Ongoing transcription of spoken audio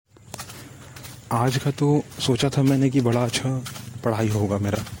आज का तो सोचा था मैंने कि बड़ा अच्छा पढ़ाई होगा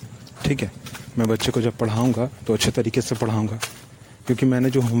मेरा, ठीक है। मैं बच्चे को जब पढ़ाऊँगा तो अच्छे तरीके से पढ़ाऊँगा, क्योंकि मैंने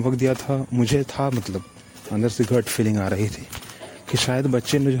जो होमवर्क दिया था मुझे था मतलब अंदर से गट फीलिंग आ रही थी कि शायद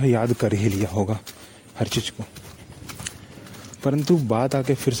बच्चे ने जो है याद कर ही लिया होगा हर चीज़ को। परंतु बात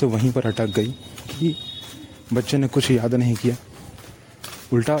आके फिर से वहीं पर अटक गई कि बच्चे ने कुछ याद नहीं किया।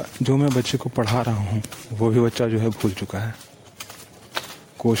 उल्टा जो मैं बच्चे को पढ़ा रहा हूँ वो भी बच्चा जो है भूल चुका है।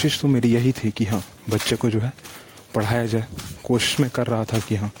 कोशिश तो मेरी यही थी कि हाँ बच्चे को जो है पढ़ाया जाए। कोशिश मैं कर रहा था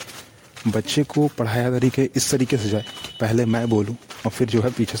कि हाँ बच्चे को पढ़ाया इस तरीके से जाए कि पहले मैं बोलूँ और फिर जो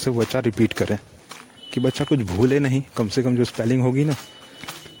है पीछे से बच्चा रिपीट करे, कि बच्चा कुछ भूले नहीं, कम से कम जो स्पेलिंग होगी ना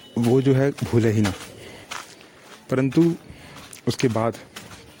वो जो है भूले ही ना। परंतु उसके बाद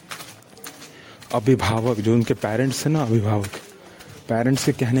अभिभावक जो उनके पेरेंट्स हैं ना, अभिभावक पेरेंट्स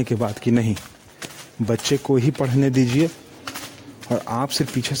के कहने के बाद कि नहीं बच्चे को ही पढ़ने दीजिए और आप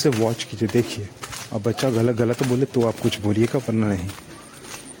सिर्फ पीछे से वॉच कीजिए, देखिए अब बच्चा गलत बोले तो आप कुछ बोलिएगा वरना नहीं।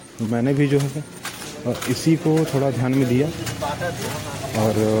 मैंने भी जो है इसी को थोड़ा ध्यान में दिया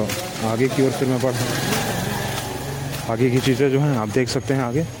और आगे की ओर फिर मैं बढ़ा। आगे की चीज़ें जो हैं आप देख सकते हैं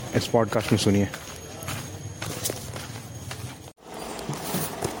आगे इस पॉडकास्ट में, सुनिए।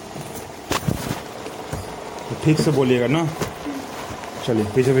 ठीक से बोलिएगा ना, चलिए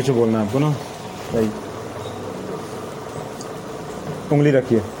पीछे पीछे बोलना है आपको ना भाई। उंगली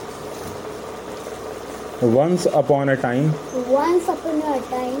रखिए। Once upon a time,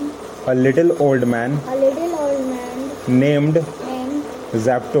 a little old man named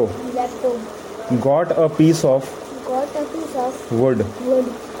Zapto got a piece of wood.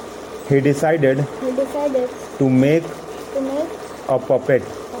 He decided to make a puppet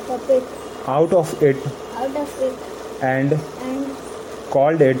out of it and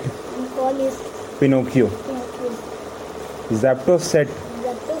called it Pinocchio. Zapto set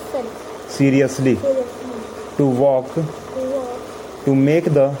seriously to walk to make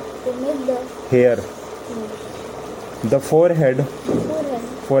the hair, the forehead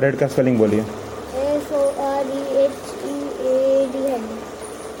का spelling बोलिए,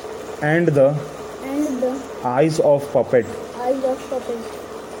 and the eyes of puppet.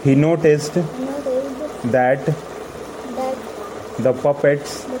 He noticed that the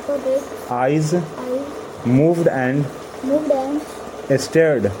puppet's eyes moved and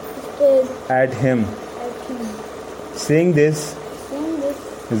stared at him. Seeing this,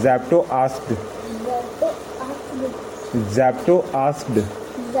 Zapto asked,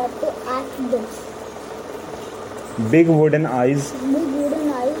 Big wooden eyes,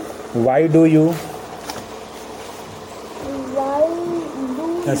 why do you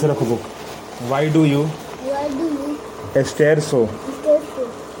ऐसे रखो book, why do you stare so?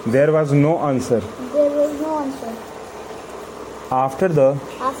 There was no answer. After the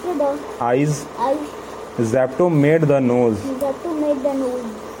eyes, Zapto made the nose,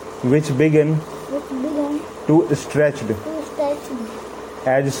 which began to stretch.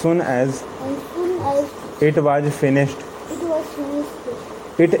 As soon as it was finished,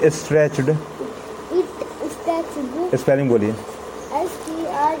 it stretched. Spelling बोलिए.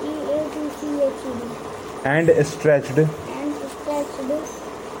 And stretched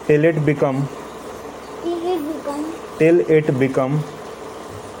till it become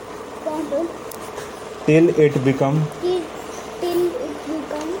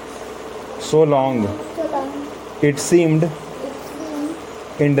so long it seemed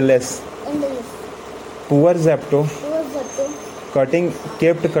endless. Poor Zapto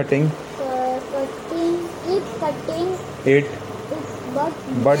kept cutting it,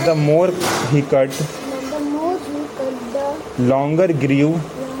 but the more he cut, the longer grew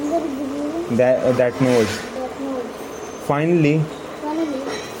that nose. Finally,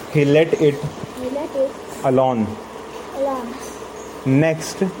 he let it alone.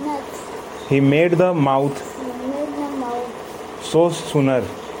 Next, he made the mouth. So sooner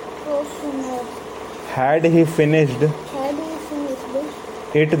had he finished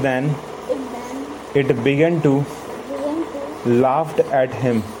it, then it began to laugh at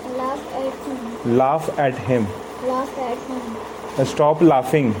him. Stop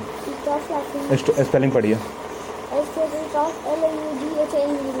laughing. Spelling पढ़िए.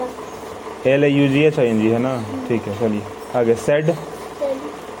 LAUGHING है ना, ठीक है चलिए आगे. Said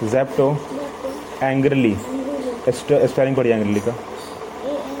Zapto angrily. Spelling पढ़िए angrily का.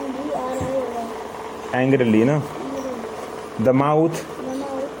 Angrily ना. The mouth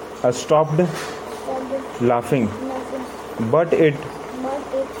stopped laughing, but it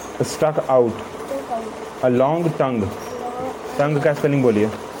stuck out a long tongue. tongue का स्पेलिंग बोलिए.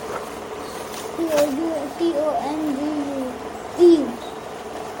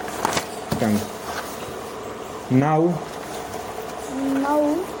 टंग। Now Now,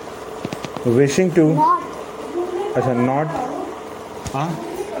 wishing to, not. अच्छा नॉट, हाँ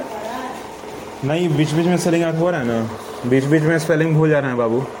नहीं, बीच बीच में स्पेलिंग याद हो रहा है ना, बीच बीच में स्पेलिंग भूल जा रहे हैं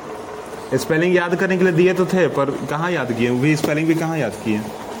बाबू। स्पेलिंग याद करने के लिए दिए तो थे, पर कहाँ याद किए, वो भी स्पेलिंग भी कहाँ याद किए,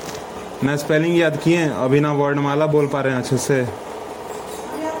 ना स्पेलिंग याद किए अभी, ना वर्णमाला बोल पा रहे हैं अच्छे से।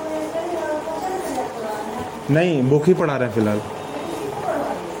 नहीं, बुक ही पढ़ा रहे हैं फिलहाल।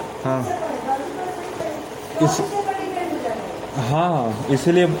 हाँ इस हाँ,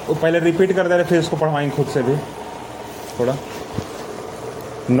 इसीलिए पहले रिपीट कर दे रहे, फिर इसको पढ़वाएंगे खुद से भी थोड़ा।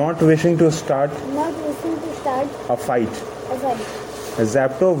 Not wishing to start Not wishing to start a fight, a fight.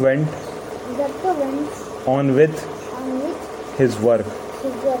 Zepto went Zapto went on with on with his work.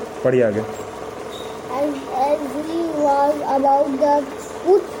 his work. पढ़िए आगे। As he was about to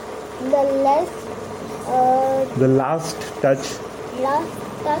put the the last touch last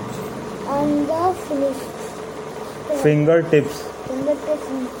touch on the finished finger tips fingertips,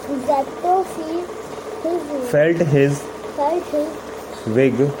 Zapto felt his felt his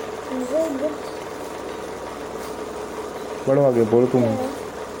wig. wig पढ़ो आगे, बोलो तुम।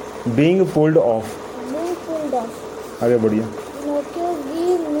 Being pulled off, being pulled off. आगे बढ़िए। Pinocchio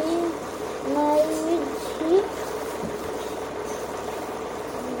give me my which he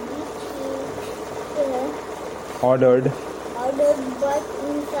ordered ordered, but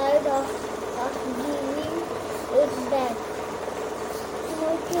instead of giving it back,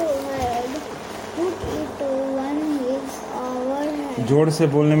 Pinocchio had put it on his overhead. जोर से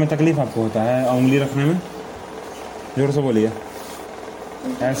बोलने में तकलीफ आपको होता है, उंगली रखने में? जोर से बोलिए,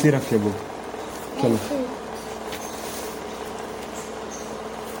 ऐसे ही रखिए बुक। चलो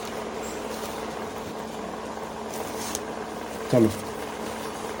चलो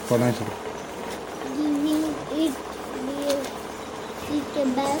पढ़ना है, चलो। Giving it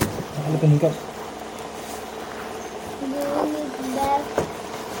back, कहीं का giving it back.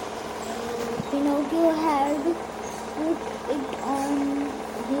 Pinocchio had put it on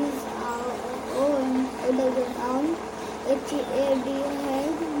his own arm, H-A-D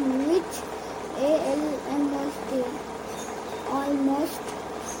head, which A-L-M-O-S-T, almost,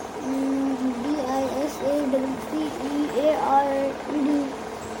 D-I-S-A-P-P-E-A-R-E-D,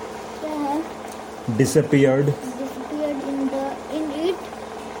 disappeared disappeared in it.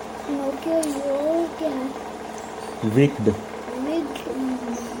 Pinocchio, you can wicked with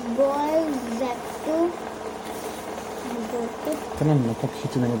boy Zapto. इतना मतलब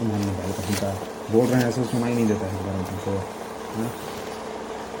खींचने में तो मन नहीं भाई, कहीं का बोल रहे हैं ऐसे सुनाई नहीं देता है इस बारे में तुमको, है ना?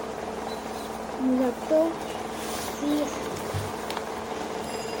 Zapto,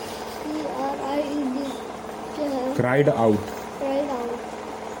 C-R-I-E-D, cried out cried out.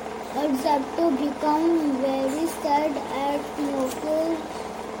 But Zapto became very sad at Pinocchio's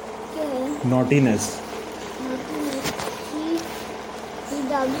naughtiness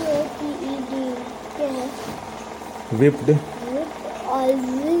C-W-A-T-E-D, whipped with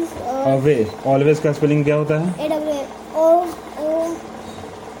always away। Always का स्पेलिंग क्या होता है?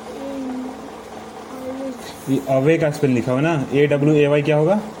 ये अवे का स्पेलिंग लिखा हुआ है ना, AWAY क्या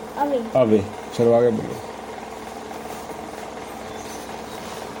होगा? away. अवे। चलो आगे बोलो।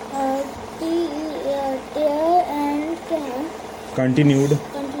 Tear and continued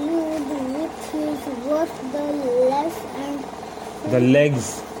continued with his work. the legs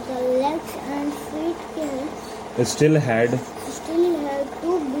The legs and feet still had still have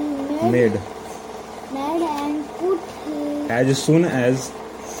to be made and put his as soon as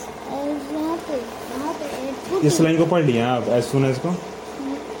यहाँ पे put इस लाइन को पढ़ लिया आप, as soon as को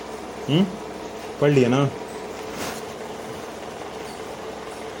पढ़ लिया ना?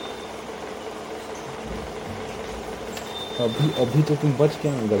 अभी अभी तो तुम बच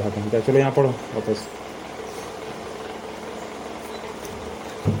क्या गधा कहीं का। चलो यहाँ पढ़ो वापस।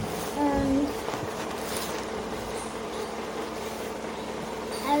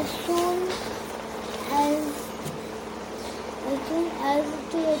 as soon as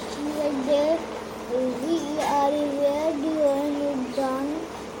to achieve there we are where doing it done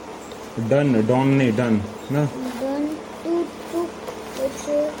done नहीं डन ना, done to took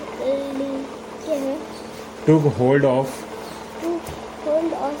took hold of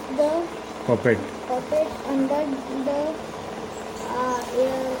hold of the puppet puppet under the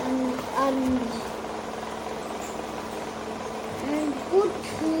arm and put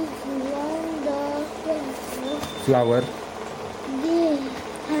his on the flower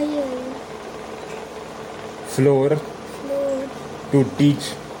higher floor floor to teach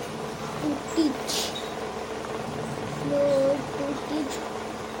to teach floor to teach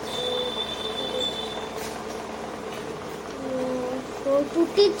floor to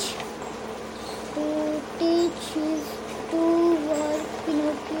teach to teach his to work,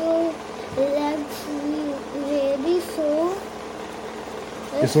 Pinocchio legs very so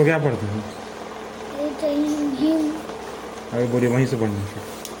इसको क्या पढ़ते हैं? him अरे बोलिए, वहीं से पढ़ना है।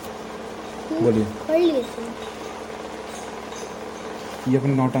 बोलिए। पढ़ लिए थे। ये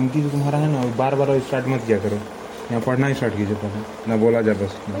अपनी नौटंकी जो तुम्हारा है ना, बार बार स्टार्ट मत किया करो। यहाँ पढ़ना ही स्टार्ट कीजिए पहले, ना बोला जाए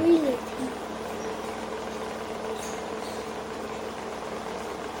बस। पढ़ लिए थे।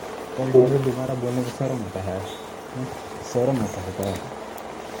 दोबारा बोलने का शर्म आता है, शर्म आता है क्या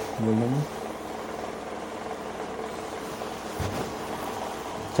बोलने में?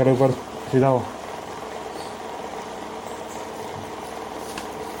 चलो ऊपर सीधा हो।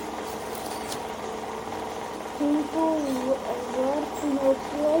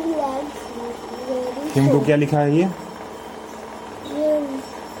 हिम को क्या लिखा है ये?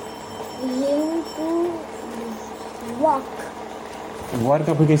 वर्क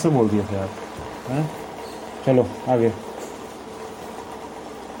अभी कैसे बोल दिए थे आप? हैं? चलो आगे।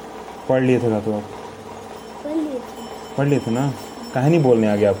 पढ़ लिए थे ना तो आप? पढ़ लिए थे ना? काहे नहीं बोलने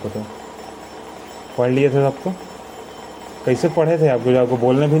आ गया आपको? तो पढ़ लिए थे आपको? कैसे पढ़े थे आपको, जो आपको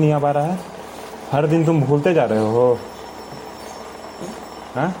बोलने भी नहीं आ पा रहा है? हर दिन तुम भूलते जा रहे हो।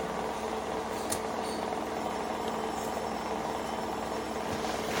 हाँ?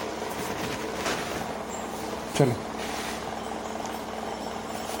 चलो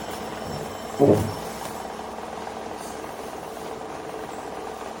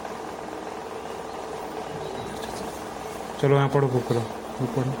चलो यहाँ पढ़ो, बुक करो, बुक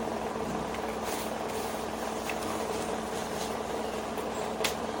पढ़ो।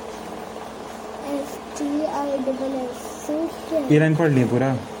 ये लाइन पढ़ लिए पूरा?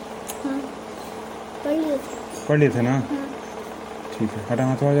 हाँ, पढ़ लिए थे ना? हाँ। ठीक है, हटा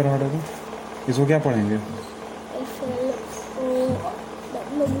हाथ जरा, हटा दो। इसको क्या पढ़ेंगे?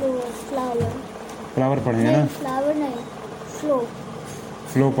 फ्लावर पढ़ेंगे ना? फ्लावर नहीं, फ्लो।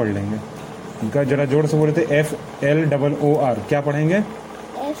 फ्लो पढ़ लेंगे। इनका जरा जोर से बोले थे, FLOOR। क्या पढ़ेंगे?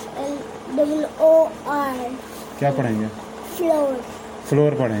 FLOOR। क्या पढ़ेंगे? फ्लोर।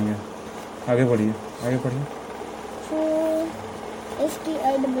 फ्लोर पढ़ेंगे। आगे बढ़िए, आगे पढ़िए। STIST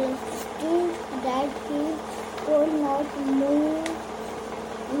that he could not move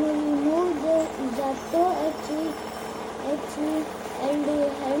the Zato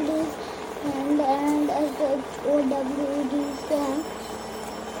held his hand and SHOWD can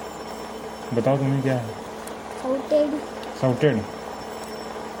बताओ तुम्हें क्या है? Shouted,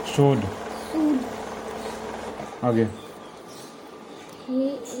 showed। आगे। He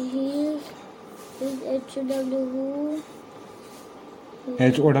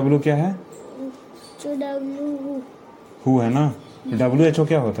HOW क्या है? HOW हु है ना? WHO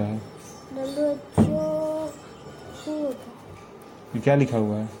क्या होता है? ये क्या लिखा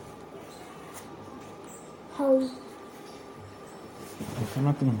हुआ है? How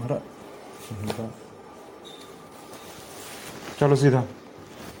ना तुम्हारा। चलो सीधा।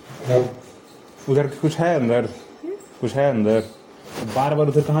 उधर कुछ है अंदर? कुछ है अंदर? बार बार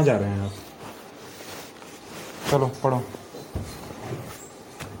उधर कहाँ जा रहे हैं आप? चलो पढ़ो।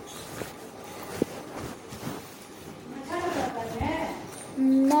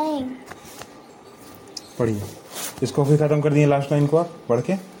 नहीं। पढ़िए। इसको भी खत्म कर दिए, लास्ट लाइन को आप पढ़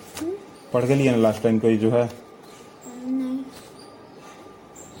के लिए ना लास्ट लाइन को, ये जो है। नहीं।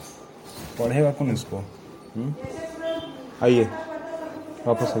 पढ़ेगा कौन इसको? आइए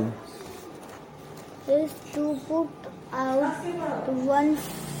वापस आइए। Is to put out one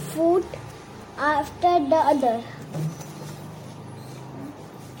foot after the other.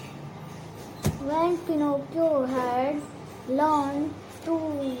 When Pinocchio had learned to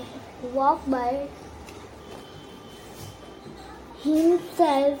walk by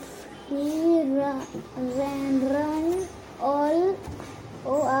himself, he ran all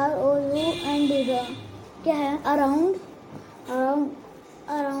O-R-O-U and क्या है? Around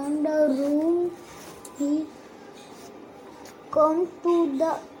the room. He come to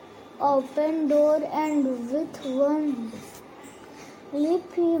the open door and with one leap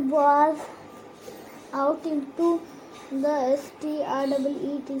he was out into the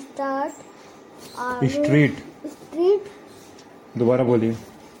street. दोबारा बोलिए।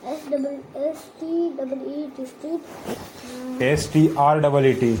 STEET street। STREET।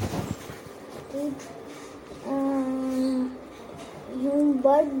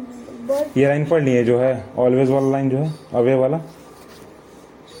 But ये line पढ़ ली है जो है, always वाला लाइन जो है, अवे वाला।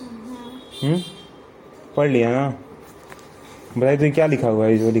 पढ़ लिया ना? बताइए तो क्या लिखा हुआ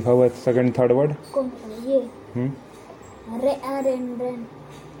है? जो लिखा हुआ है सेकंड थर्ड वर्ड कौन सा? ये रेन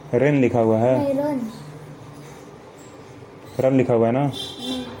रेन लिखा हुआ है। नहीं, रन लिखा हुआ है ना?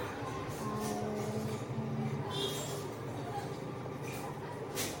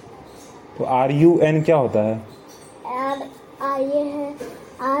 तो RUN क्या होता है? ये है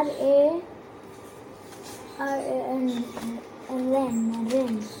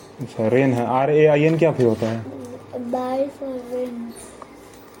रेन। अच्छा रेन है। RAIN क्या फिर होता है? Bye for rain.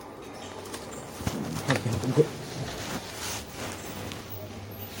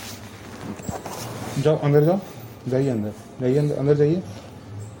 जाओ अंदर जाओ, जाइए अंदर, जाइए अंदर जाइए।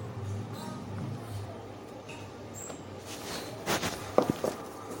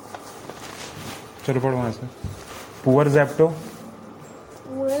 चलो पढ़ो वहां से। Poor Geppetto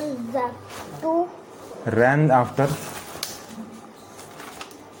ran after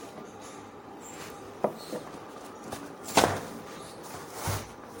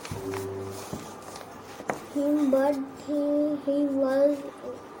him, but he was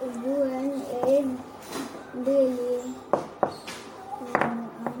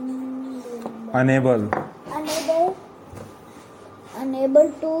unable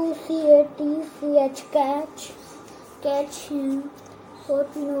to catch him. So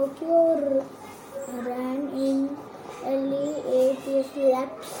Pinocchio ran in early 8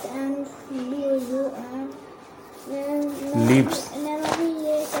 laps and leaps। अभी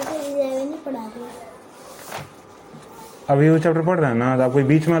ये चैप्टर 11 ही पढ़ा रही है। अभी वो चैप्टर पढ़ रहे हैं ना, तो आपको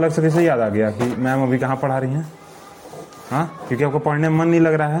बीच में अलग से कैसे याद आ गया कि मैम अभी कहाँ पढ़ा रही हैं? हाँ, क्योंकि आपको पढ़ने में मन नहीं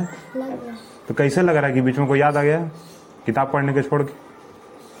लग रहा है। लग रहा है। तो कैसे लग रहा है कि बीच में कोई याद आ गया किताब पढ़ने के छोड़ के?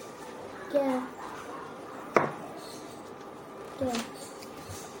 क्या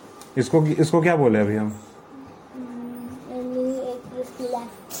इसको क्या बोले अभी हम?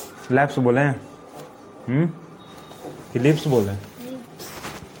 लैप्स बोले हैं? कि लिप्स बोले?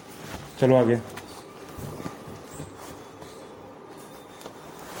 चलो आगे।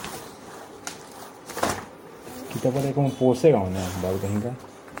 किताब पर देखो पोसेगा उन्हें बाल कहीं का।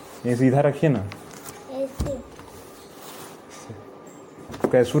 ये सीधा रखिए ना, ऐसे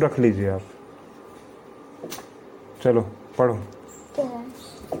कैसू रख लीजिए आप। चलो पढ़ो। क्या है?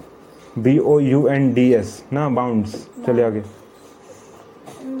 BOUNDS ना, बाउंड्स। चलिए आगे।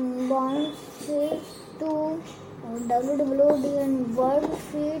 Bounce feet to WWDN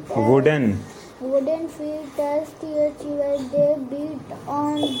wooden feet as TH where they beat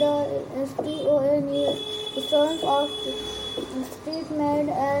on the STONE stones of street made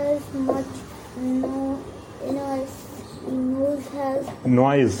as much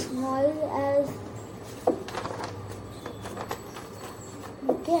noise as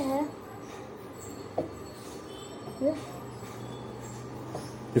क्या है?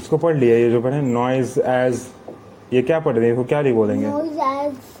 इसको पढ़ लिया, ये जो पढ़े नॉइज एज, ये क्या पढ़ रहे हैं? इसको क्या नहीं बोलेंगे? Noise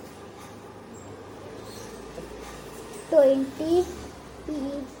as 20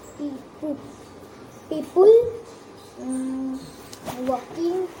 people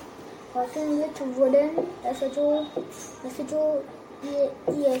walking with wooden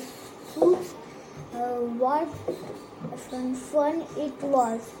SHOES suits. What fun it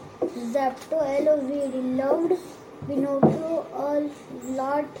was! Zapto LOVD loved Pinocchio a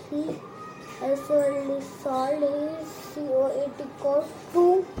lot. He actually sold his COAT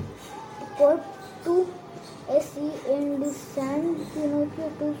coat to SE and sent Pinocchio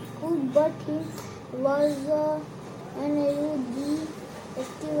to school, but he was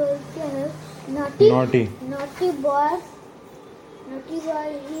naughty boy.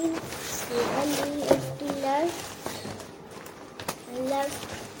 He left.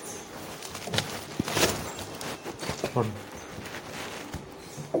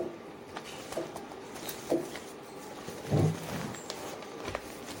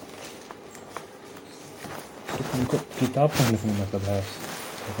 उनको किताब पढ़ने से मतलब है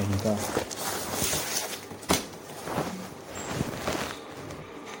कहीं का।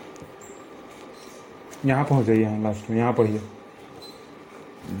 यहाँ पहुँच जाइए, यहाँ लास्ट में, यहाँ पढ़िए।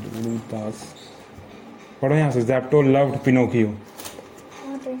 दास पढ़ो यहाँ से। Geppetto loved Pinocchio.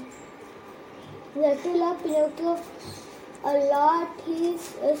 Zetto loved Pinocchio a lot. He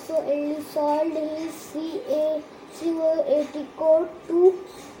sold his COAT coat to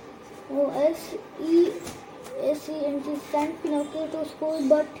SE and sent Pinocchio to school,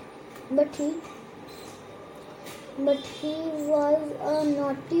 but he was a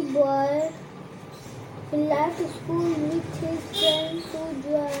naughty boy. He left school with his friends to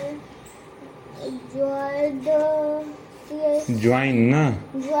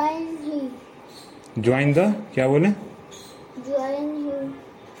join the क्या बोले?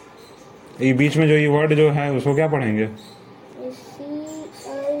 ये बीच में जो ये word जो है उसको क्या पढ़ेंगे?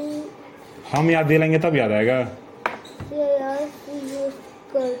 हम याद दिलाएंगे तब याद आएगा।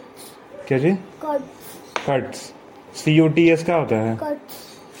 क्या जी? कट्स। CUTS क्या होता है?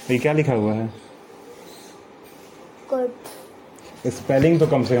 ये क्या लिखा हुआ है? स्पेलिंग तो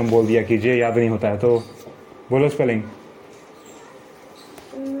कम से कम बोल दिया कीजिए, याद नहीं होता है तो बोलो स्पेलिंग।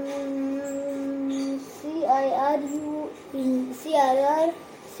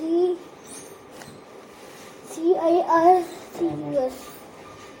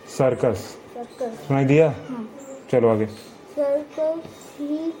 सर्कस। सुनाई दिया? चलो आगे। क्या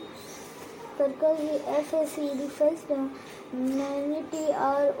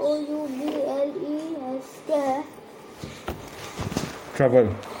है? ट्रबल।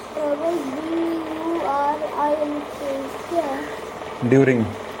 क्या है? ड्यूरिंग।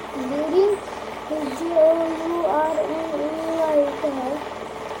 क्या है?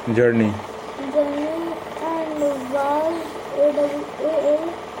 जर्नी।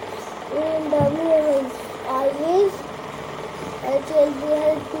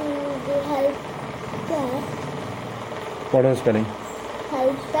 पढ़ो spelling.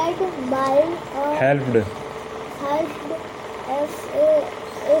 Helped.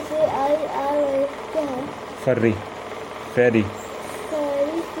 फर्री। Pheri.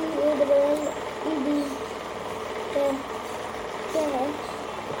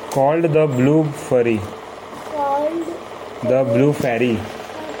 Called the blue fairy. The blue fairy.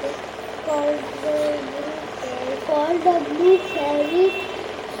 Called the blue fairy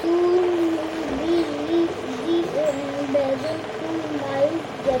soon be begging to my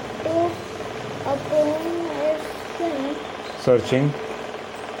ghetto upon us searching.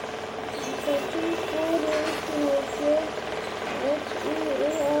 searching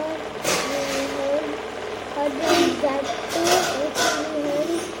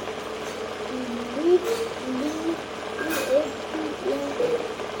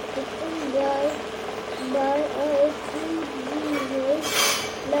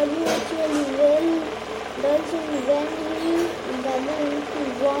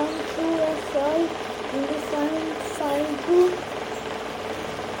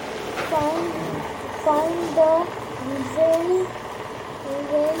for find the very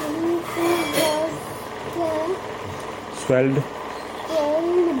swelled।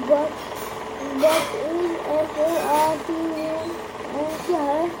 but is क्या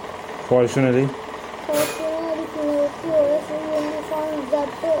है? Fortunately।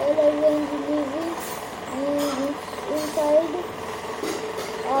 inside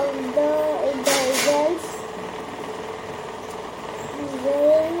of the wells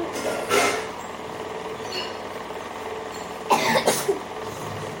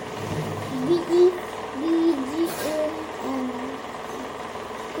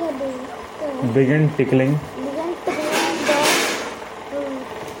begin tickling।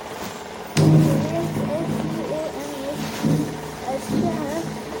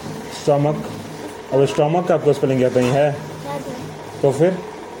 Stomach. अब stomach का आपको spelling क्या कहीं है तो फिर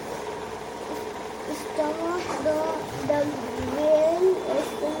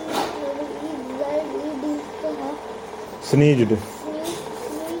स्नीज्ड।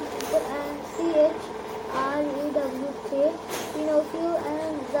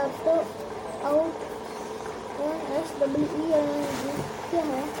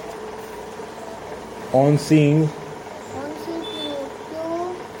 On seeing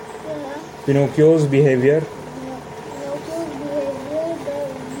Pinocchio's behavior। the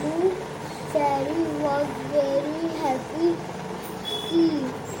blue fairy was very happy.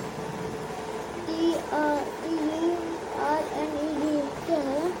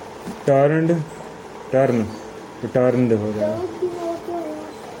 turned turn तो टर्न हो गया।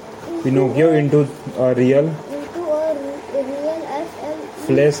 Pinocchio into a real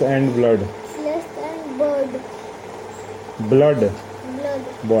flesh and blood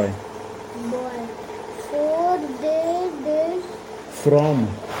boy। For they from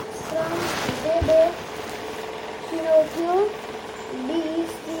Pinocchio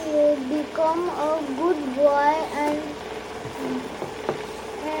become a good boy and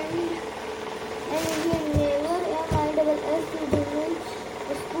he never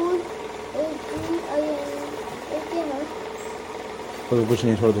school तो कुछ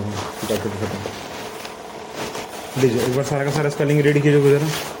नहीं, छोड़ दो लीजिए। एक बार सारा का सारा स्पेलिंग रेडी कीजिए जरा।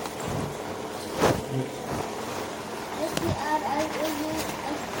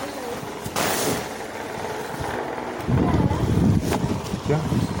 क्या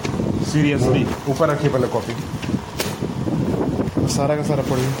सीरियसली ऊपर रखिए पहले कॉपी, सारा का सारा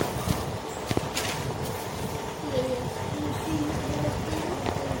पढ़िए।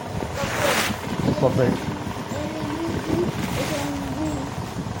 परफेक्ट।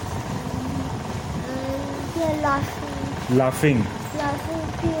 लाफिंग।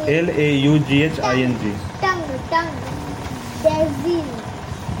 LAUGHING।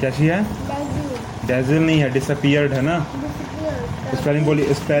 क्या चाहिए? डेजिल नहीं है, डिसअपियर्ड है ना। स्पेलिंग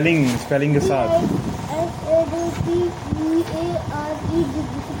बोलिए, स्पेलिंग के साथ। SADPEARE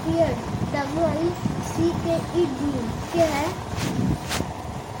disappeared. WICKED क्या है?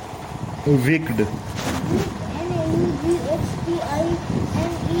 विक्ड। NAUGHTINESS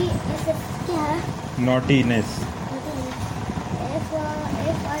क्या है? नॉटीनेस।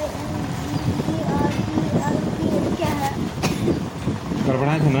 FINGERTIP क्या है? कर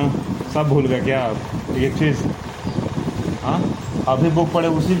पढ़ाए थे ना, सब भूल गए क्या आप? एक चीज़, हाँ अभी बुक पढ़े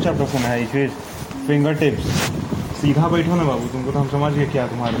उसी चैप्टर से ना है ये चीज़। Finger tips. सीधा बैठो ना बाबू, तुमको तो हम समझ गए क्या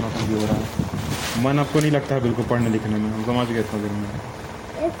तुम्हारे मतलब भी हो रहा है। मन आपको नहीं लगता है बिल्कुल पढ़ने लिखने में, हम समझ गए थोड़ी देर में।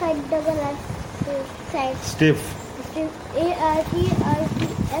 स्टिफ। ARTIFICIAL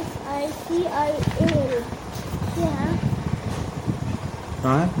क्या है?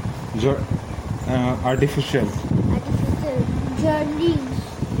 कहाँ है? जो आर्टिफिशियल। जर्नी।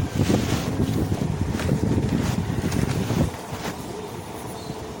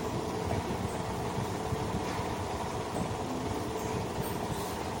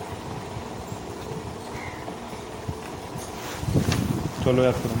 चलो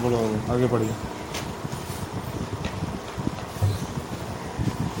याद करो, बोलो आगे बढ़िए।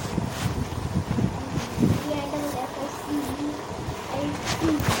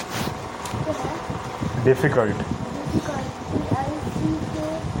 डिफिकल्ट।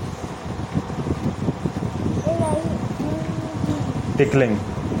 टिकलिंग।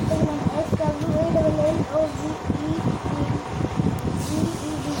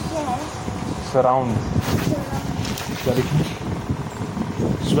 सराउंड। क्या लिखे?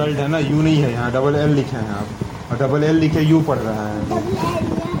 स्वेल्ड है ना, यू नहीं है यहाँ, डबल एल लिखे हैं आप, और डबल एल लिखे यू पढ़ रहा है।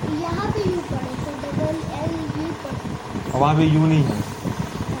 यहाँ पे यू पढ़े तो डबल एल यू पढ़े, वहाँ पे यू नहीं है।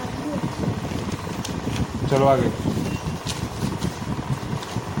 चलो आगे।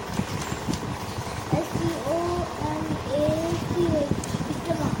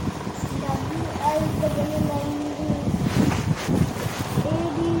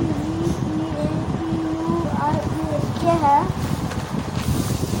 क्या है?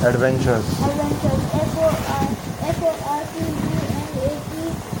 एडवेंचर्स।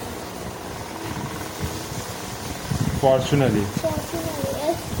 फॉर्चुनली।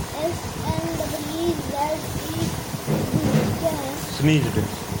 स्नीज्ड।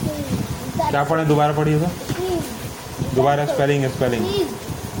 क्या पढ़े? दोबारा पढ़िए तो। दोबारा स्पेलिंग स्पेलिंग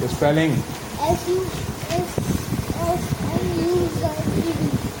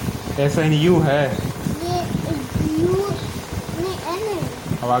SNU है।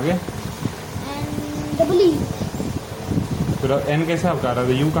 अब आगे फिर एन कैसे आपका आ रहा था?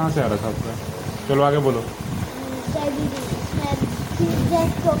 यू कहाँ से आ रहा था आपका? चलो आगे बोलो।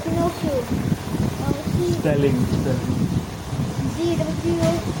 स्पेलिंग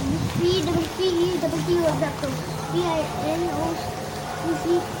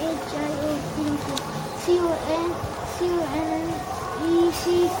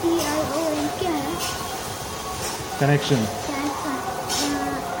क्या है? कनेक्शन।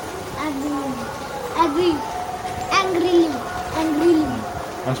 Angrily.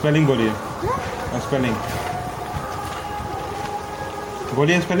 स्पेलिंग बोलिए। स्पेलिंग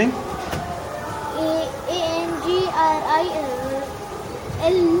बोलिए। Spelling ANGRILLY.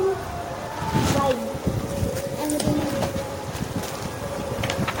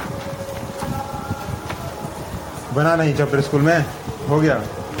 बना नहीं चैप्टर स्कूल में हो गया?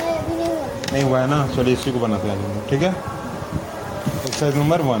 नहीं नहीं हुआ है ना, चलिए इसी को बनाते हैं हम लोग, ठीक है। एक्सरसाइज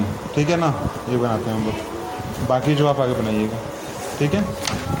नंबर 1, ठीक है ना, ये बनाते हैं हम लोग, बाकी जो आप आगे बनाइएगा, ठीक है।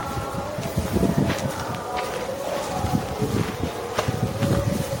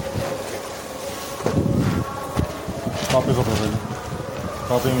 कॉपी को पकड़,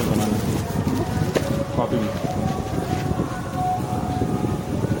 कॉपी में बनाना, कॉपी में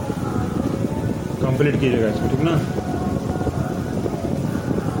कंप्लीट कीजिएगा इसको, ठीक ना।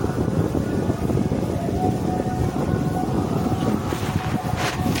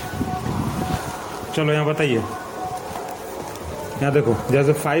 चलो यहाँ बताइए, यहाँ देखो,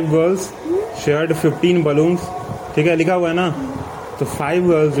 जैसे 5 गर्ल्स शेयर्ड 15 बलून्स, ठीक है, लिखा हुआ है ना। तो 5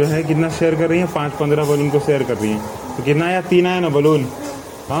 गर्ल्स जो है कितना शेयर कर रही हैं? 5-15 बलून को शेयर कर रही हैं। तो कितना आया? 3 आया ना बलून।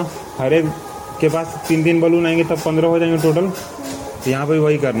 हाँ, हर एक के पास 3-3 बलून आएंगे, तब 15 हो जाएंगे टोटल। तो यहाँ पर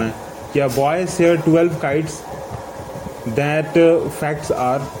वही करना है कि boy share 12 kites that facts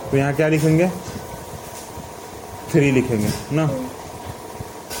are. तो यहाँ क्या लिखेंगे? 3 लिखेंगे ना।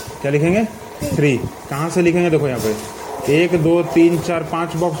 क्या लिखेंगे? 3। कहाँ से लिखेंगे? देखो यहाँ पे 1 2 3 4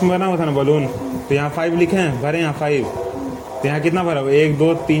 5 बॉक्स में बना हुआ था ना बलून, तो यहाँ 5 लिखे हैं, भरे यहाँ 5। तो यहाँ कितना भरा हुआ? 1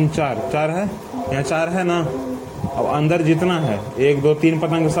 2 3 4 है, यहाँ 4 है ना। अब अंदर जितना है 1 2 3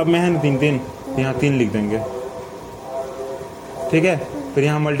 पतंग सब में है ना 3-3, यहाँ 3 लिख देंगे, ठीक है। फिर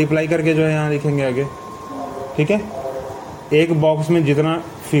यहाँ मल्टीप्लाई करके जो है यहाँ लिखेंगे आगे, ठीक है। एक बॉक्स में जितना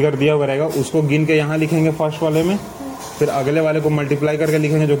फिगर दिया हुआ रहेगा उसको गिन के यहाँ लिखेंगे फर्स्ट वाले में, फिर अगले वाले को मल्टीप्लाई करके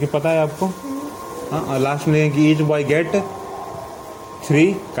लिखेंगे जो कि पता है आपको। हाँ, और लास्ट में लिखेंगे कि ईच बॉय गेट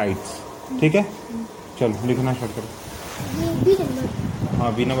 3 kites, ठीक है। चलो लिखना स्टार्ट करो। बी नंबर,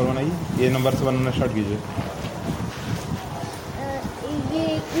 हाँ बी नंबर बनाइए, ए नंबर से बनाना स्टार्ट कीजिए। ये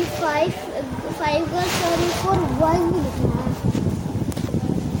 5 गर्ल्स और 4 बॉयज भी लिखना है।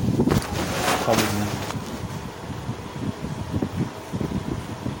 सब लिखना है।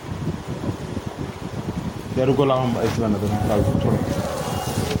 यार रुको, लाओ हम ऐसे बना दो, छोड़ो।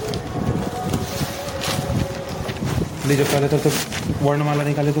 लीजिए पहले तो वर्णमाला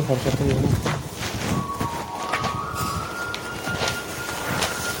निकाले तो फर्स्ट करते हैं ना।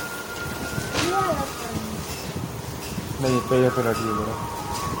 नहीं पहले पे लटिए जरा।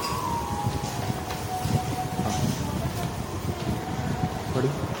 हाँ पढ़ी।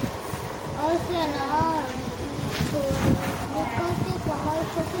 और से ना निकलते बाहर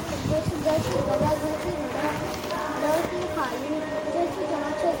से जैसे बड़ा घर से डर से खाली, जैसे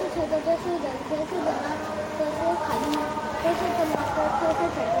जहाँ छोटे छोटे जैसे बना जैसे खाली, जैसे टमाटर जैसे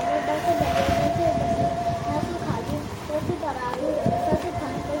छोटे जैसे जैसे खाली, जैसे तराजू जैसे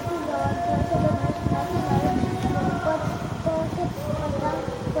धन जैसे दौड़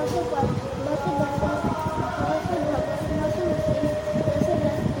जैसे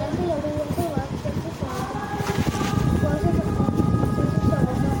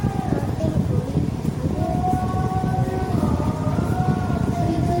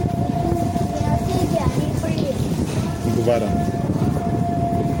दोबारा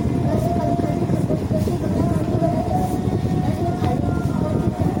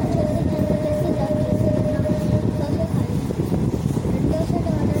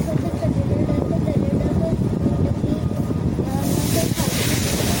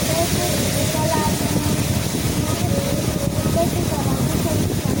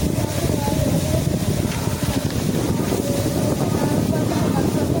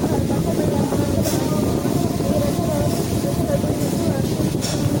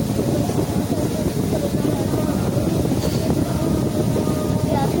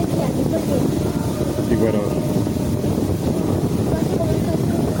एक बार और।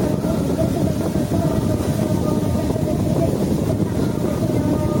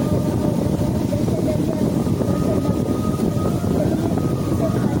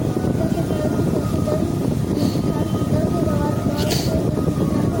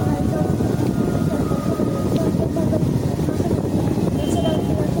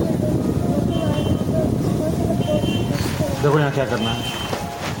 देखो यहाँ क्या करना है,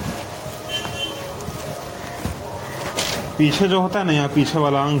 पीछे जो होता है ना, यहाँ पीछे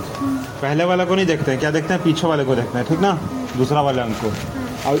वाला अंक पहले वाला को नहीं देखते हैं, क्या देखते हैं, पीछे वाले को देखते हैं, ठीक ना, दूसरा वाले अंक को।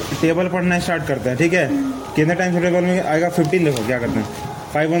 अब टेबल पढ़ना स्टार्ट करते हैं, ठीक है। कितने टाइम से टेबल में आएगा 15, देखो क्या करते हैं,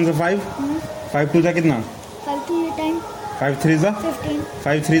 5 1 से 5, 5 2 जा कितना, 5 टाइम 5 3 जा 15,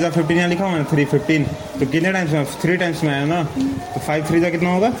 5 3 जा 15, यहाँ लिखा हुआ है 3 15, तो कितने टाइम्स में, 3 टाइम्स में आया ना, तो 5 3 जा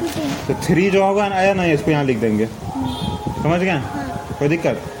कितना होगा, तो 3 जो होगा आया ना, इसको यहाँ लिख देंगे, समझ गए, कोई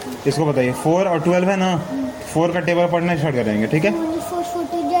दिक्कत। इसको बताइए 4 और 12 है ना, 4 का टेबल पढ़ना स्टार्ट करेंगे, ठीक है।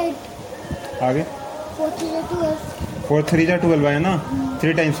 आगे 4 3 जा 12 है ना,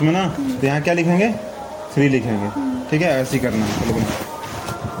 3 टाइम्स में ना, तो यहाँ क्या लिखेंगे, 3 लिखेंगे, ठीक है। ऐसे ही करना है, चलो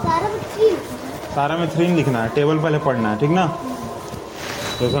सारा में 3 लिखना है, टेबल पहले पढ़ना है, ठीक ना,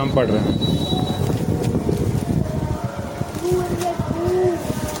 जैसे हम पढ़ रहे हैं।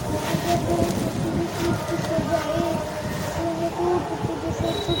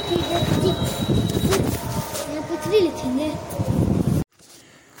 लिखेंगे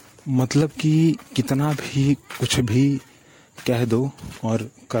मतलब कि कितना भी कुछ भी कह दो और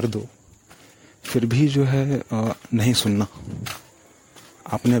कर दो, फिर भी जो है नहीं सुनना।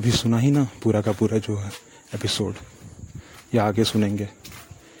 आपने अभी सुना ही ना पूरा का पूरा जो है एपिसोड, या आगे सुनेंगे,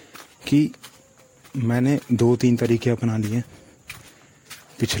 कि मैंने 2-3 तरीके अपना लिए,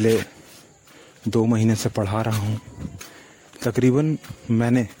 पिछले 2 महीने से पढ़ा रहा हूँ। तकरीबन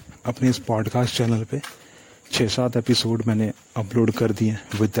मैंने अपने इस पॉडकास्ट चैनल पे 6-7 एपिसोड मैंने अपलोड कर दिए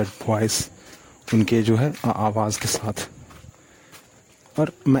विद दैट वॉइस, उनके जो है आवाज़ के साथ।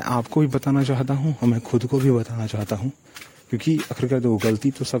 और मैं आपको भी बताना चाहता हूँ और मैं खुद को भी बताना चाहता हूँ, क्योंकि आखिरकार तो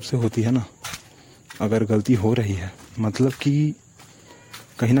गलती तो सबसे होती है ना। अगर गलती हो रही है मतलब कि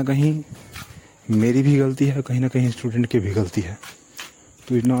कहीं ना कहीं मेरी भी गलती है, कहीं ना कहीं स्टूडेंट की भी गलती है।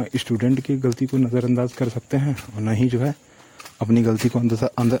 तो ना स्टूडेंट की गलती को नज़रअंदाज कर सकते हैं और ना ही जो है अपनी गलती को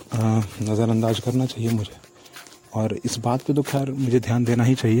नज़रअंदाज करना चाहिए मुझे। और इस बात पे तो खैर मुझे ध्यान देना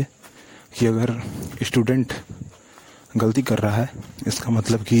ही चाहिए कि अगर स्टूडेंट गलती कर रहा है, इसका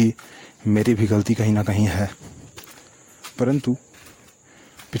मतलब कि मेरी भी गलती कहीं ना कहीं है। परंतु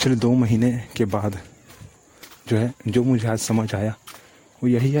पिछले 2 महीने के बाद जो है, जो मुझे आज समझ आया वो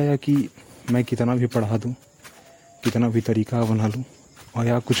यही आया कि मैं कितना भी पढ़ा दूँ, कितना भी तरीका बना लूँ और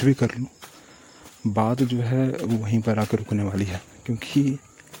या कुछ भी कर लूँ, बात जो है वहीं पर आकर रुकने वाली है। क्योंकि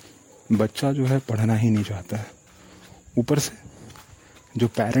बच्चा जो है पढ़ना ही नहीं चाहता है। ऊपर से जो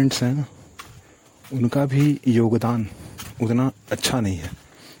पेरेंट्स हैं ना, उनका भी योगदान उतना अच्छा नहीं है।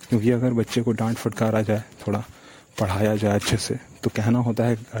 क्योंकि अगर बच्चे को डांट फटकारा जाए, थोड़ा पढ़ाया जाए अच्छे से, तो कहना होता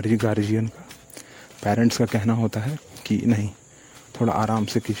है गार्जियन का, पेरेंट्स का कहना होता है कि नहीं, थोड़ा आराम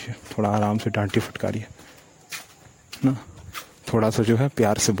से कीजिए, थोड़ा आराम से डांटिए फटकारिए ना, थोड़ा सा जो है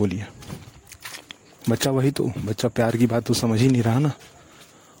प्यार से बोलिए। बच्चा प्यार की बात तो समझ ही नहीं रहा ना।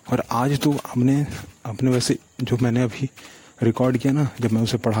 और आज तो अपने वैसे जो मैंने अभी रिकॉर्ड किया ना, जब मैं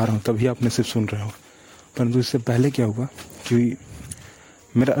उसे पढ़ा रहा हूँ तभी आपने सिर्फ सुन रहे हो। परंतु इससे पहले क्या हुआ कि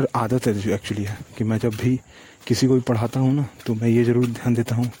मेरा आदत है जो एक्चुअली है कि मैं जब भी किसी को भी पढ़ाता हूँ ना, तो मैं ये ज़रूर ध्यान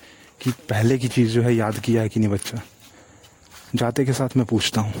देता हूँ कि पहले की चीज़ जो है याद किया है कि नहीं बच्चा। जाते के साथ मैं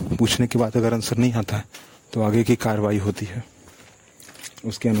पूछता हूँ, पूछने के बाद अगर आंसर नहीं आता है तो आगे की कार्रवाई होती है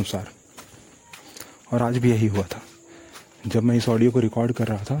उसके अनुसार। और आज भी यही हुआ था। जब मैं इस ऑडियो को रिकॉर्ड कर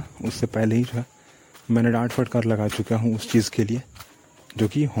रहा था, उससे पहले ही जो है मैंने डांट फटकार लगा चुका हूँ उस चीज़ के लिए जो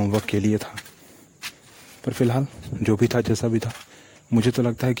कि होमवर्क के लिए था। पर फिलहाल जो भी था, जैसा भी था, मुझे तो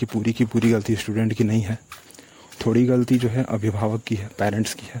लगता है कि पूरी की पूरी गलती स्टूडेंट की नहीं है। थोड़ी गलती जो है अभिभावक की है,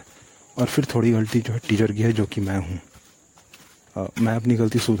 पेरेंट्स की है, और फिर थोड़ी गलती जो है टीचर की है, जो कि मैं हूँ। मैं अपनी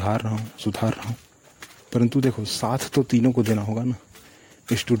गलती सुधार रहा हूँ। परंतु देखो, साथ तो तीनों को देना होगा ना।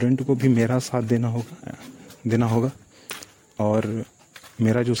 स्टूडेंट को भी मेरा साथ देना होगा और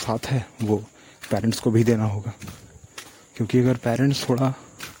मेरा जो साथ है वो पेरेंट्स को भी देना होगा। क्योंकि अगर पेरेंट्स थोड़ा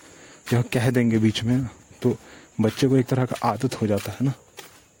जो कह देंगे बीच में, तो बच्चे को एक तरह का आदत हो जाता है ना।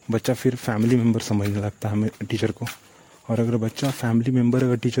 बच्चा फिर फैमिली मेम्बर समझने लगता है टीचर को। और अगर बच्चा फैमिली मेम्बर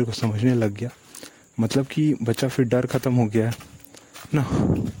अगर टीचर को समझने लग गया, मतलब कि बच्चा फिर डर ख़त्म हो गया है ना।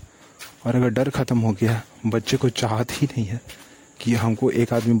 और अगर डर ख़त्म हो गया, बच्चे को चाहत ही नहीं है कि हमको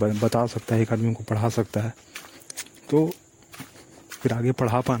एक आदमी बता सकता है, एक आदमी को पढ़ा सकता है, तो फिर आगे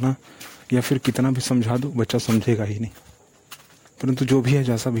पढ़ा पाना या फिर कितना भी समझा दो, बच्चा समझेगा ही नहीं। परंतु जो भी है,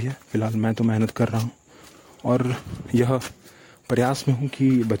 जैसा भी है, फिलहाल मैं तो मेहनत कर रहा हूँ और यह प्रयास में हूँ कि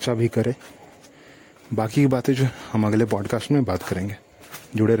बच्चा भी करे। बाकी की बातें जो हम अगले पॉडकास्ट में बात करेंगे।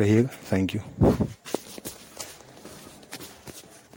 जुड़े रहिएगा। Thank you.